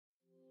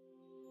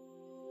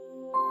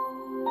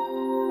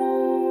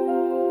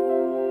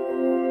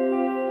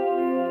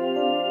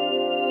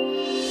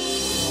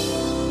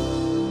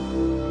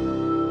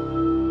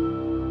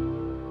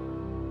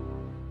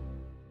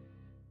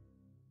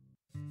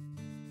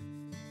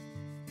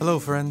Hello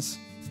friends,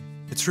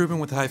 it's Ruben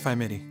with Hi-Fi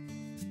MIDI.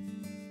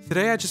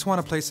 Today I just want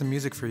to play some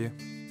music for you.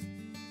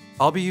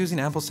 I'll be using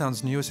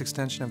AmpleSound's newest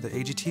extension of the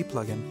AGT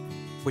plugin,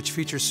 which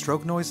features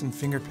stroke noise and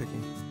finger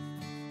picking.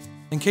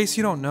 In case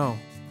you don't know,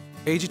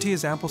 AGT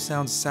is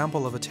AmpleSound's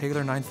sample of a Taylor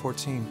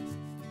 914,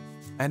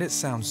 and it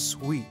sounds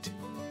sweet.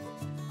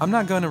 I'm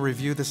not going to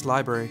review this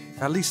library,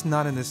 at least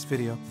not in this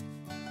video.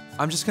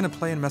 I'm just going to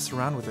play and mess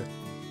around with it.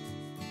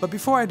 But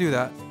before I do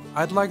that,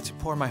 I'd like to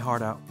pour my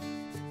heart out.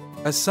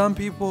 As some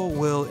people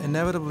will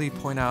inevitably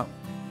point out,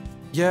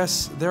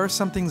 yes, there are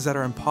some things that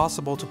are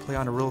impossible to play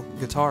on a real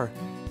guitar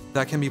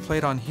that can be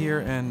played on here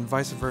and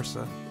vice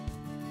versa.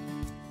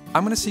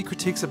 I'm going to see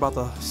critiques about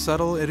the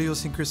subtle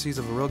idiosyncrasies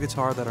of a real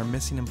guitar that are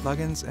missing in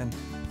plugins and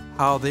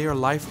how they are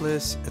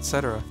lifeless,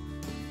 etc.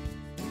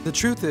 The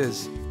truth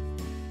is,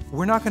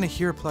 we're not going to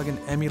hear a plugin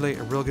emulate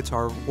a real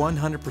guitar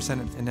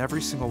 100% in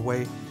every single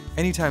way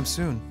anytime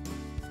soon.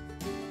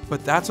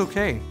 But that's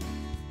okay.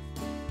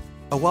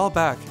 A while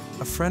back,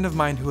 a friend of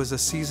mine who is a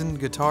seasoned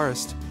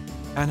guitarist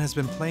and has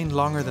been playing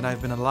longer than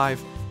I've been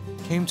alive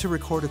came to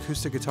record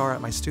acoustic guitar at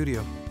my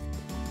studio.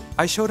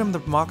 I showed him the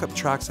mock-up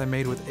tracks I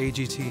made with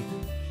AGT,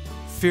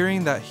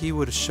 fearing that he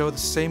would show the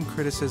same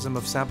criticism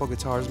of sample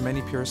guitars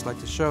many purists like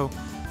to show.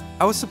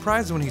 I was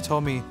surprised when he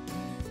told me,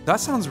 "That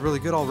sounds really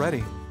good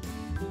already.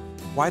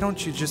 Why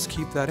don't you just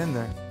keep that in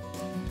there?"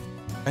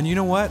 And you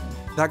know what?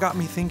 That got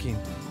me thinking.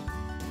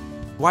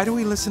 Why do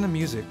we listen to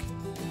music?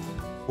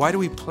 Why do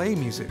we play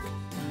music?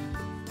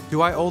 Do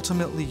I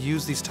ultimately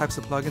use these types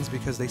of plugins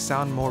because they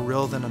sound more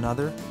real than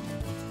another?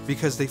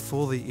 Because they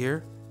fool the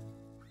ear?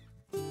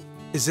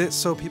 Is it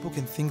so people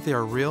can think they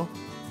are real?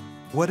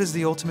 What is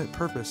the ultimate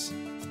purpose?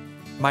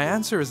 My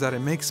answer is that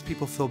it makes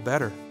people feel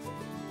better.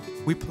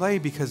 We play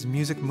because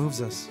music moves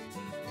us.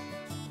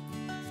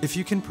 If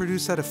you can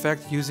produce that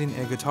effect using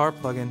a guitar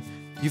plugin,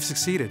 you've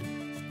succeeded.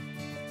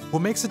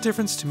 What makes a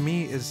difference to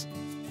me is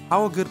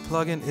how a good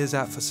plugin is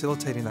at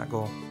facilitating that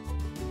goal.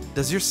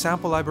 Does your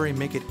sample library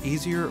make it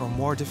easier or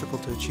more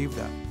difficult to achieve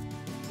that?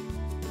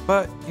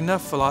 But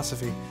enough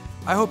philosophy.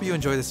 I hope you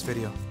enjoy this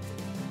video.